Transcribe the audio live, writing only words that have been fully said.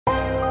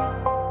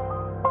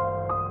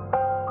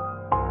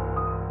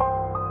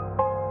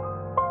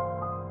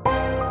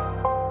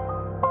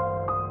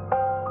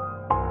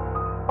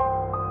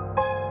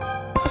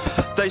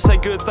They say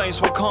good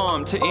things will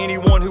come to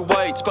anyone who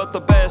waits, but the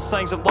best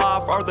things in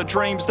life are the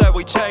dreams that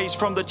we chase,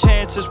 from the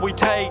chances we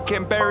take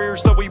and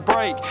barriers that we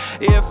break.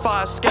 If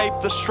I escape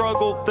the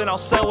struggle, then I'll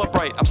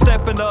celebrate. I'm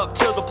stepping up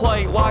to the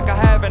plate like I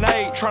haven't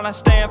ate, trying to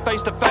stand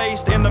face to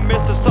face in the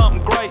midst of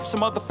something great.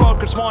 Some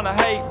motherfuckers wanna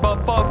hate,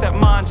 but fuck that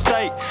mind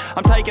state.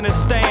 I'm taking a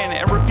stand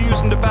and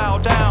refusing to bow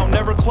down,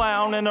 never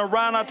clowning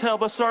around, I tell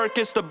the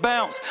circus to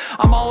bounce.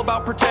 I'm all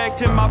about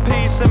protecting my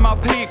peace and my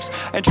peeps,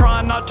 and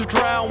trying not to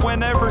drown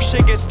whenever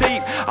shit gets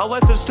deep. I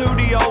left the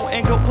studio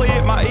and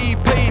completed my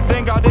EP,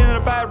 then got in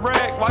a bad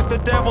wreck like the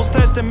devil's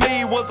testing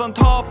me. Was on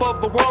top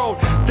of the world,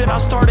 then I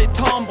started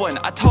tumbling.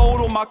 I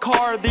totaled my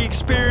car, the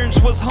experience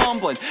was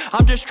humbling.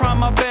 I'm just trying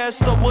my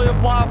best to live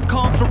life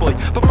comfortably,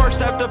 but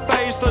first I have to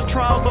face the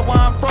trials that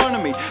lie in front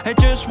of me. And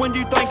just when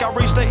you think I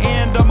reached the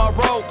end of my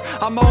rope,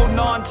 I'm holding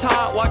on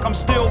tight like I'm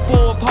still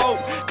full of hope,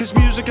 cause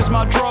music is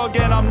my drug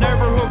and I'm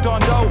never hooked on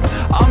dope.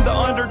 I'm the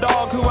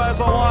underdog who has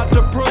a lot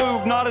to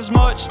prove, not as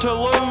much to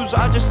lose.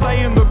 I just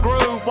stay in the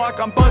groove like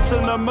I'm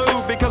busting the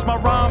move, because my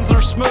rhymes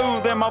are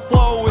smooth and my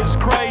flow is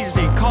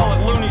crazy. Call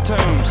it Looney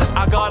Tunes.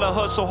 I gotta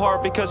hustle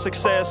hard because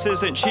success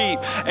isn't cheap,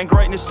 and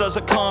greatness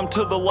doesn't come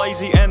to the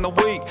lazy and the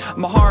weak.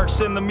 My heart's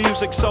in the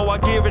music, so I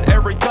give it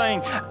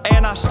everything,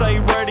 and I stay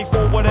ready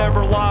for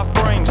whatever life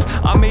brings.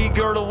 I'm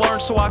eager to learn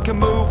so I can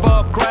move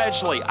up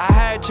gradually. I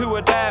had to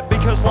adapt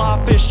because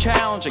life is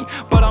challenging,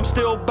 but I'm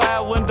still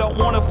battling, don't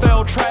wanna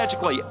fail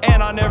tragically.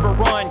 And I never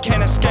run,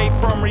 can't escape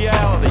from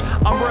reality.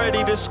 I'm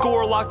ready to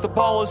score like the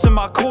ball is in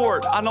my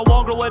court. I no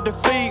longer let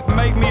defeat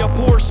make me a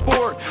poor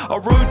sport. A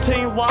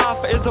routine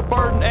life is a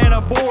burden and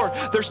a bore.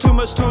 There's too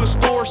much to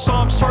explore, so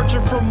I'm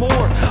searching for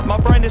more. My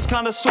brain is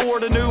kinda sore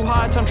to new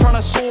heights, I'm trying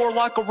to soar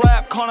like a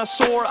rap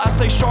connoisseur. I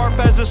stay sharp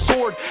as a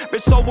sword, been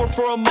sober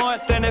for a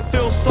month and it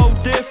feels so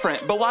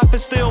different, but life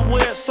is still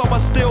lit, so I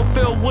still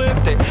feel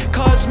lifted,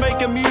 cause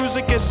making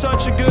music is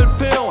such a good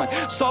feeling.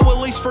 So at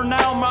least for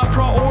now my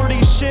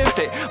priorities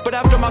shifted, but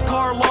after my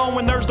car loan,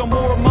 when there's no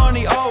more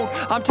money owed,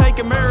 I'm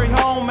taking Mary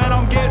home and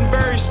I'm getting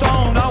very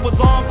stoned. I was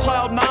on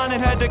cloud 9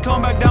 and had to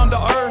come back down to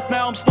earth.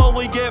 Now I'm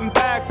slowly getting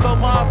back the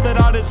life that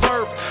I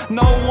deserve.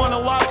 No one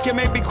alive can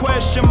make me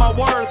question my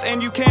worth,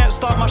 and you can't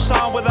stop my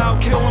shine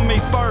without killing me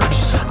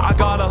first. I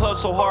gotta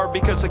hustle hard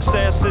because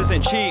success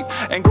isn't cheap,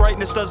 and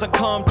greatness doesn't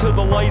come to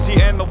the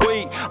lazy and the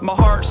weak. My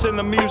heart's in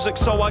the music,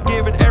 so I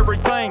give it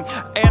everything,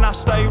 and I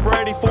stay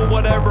ready for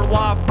whatever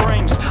life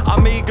brings.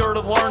 I'm eager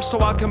to learn so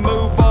I can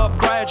move up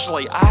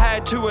gradually. I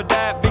had to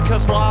adapt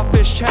because life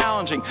is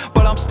challenging,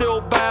 but I'm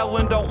still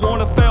battling, don't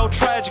wanna fail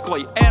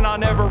tragically. And I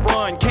never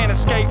run, can't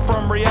escape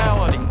from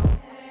reality.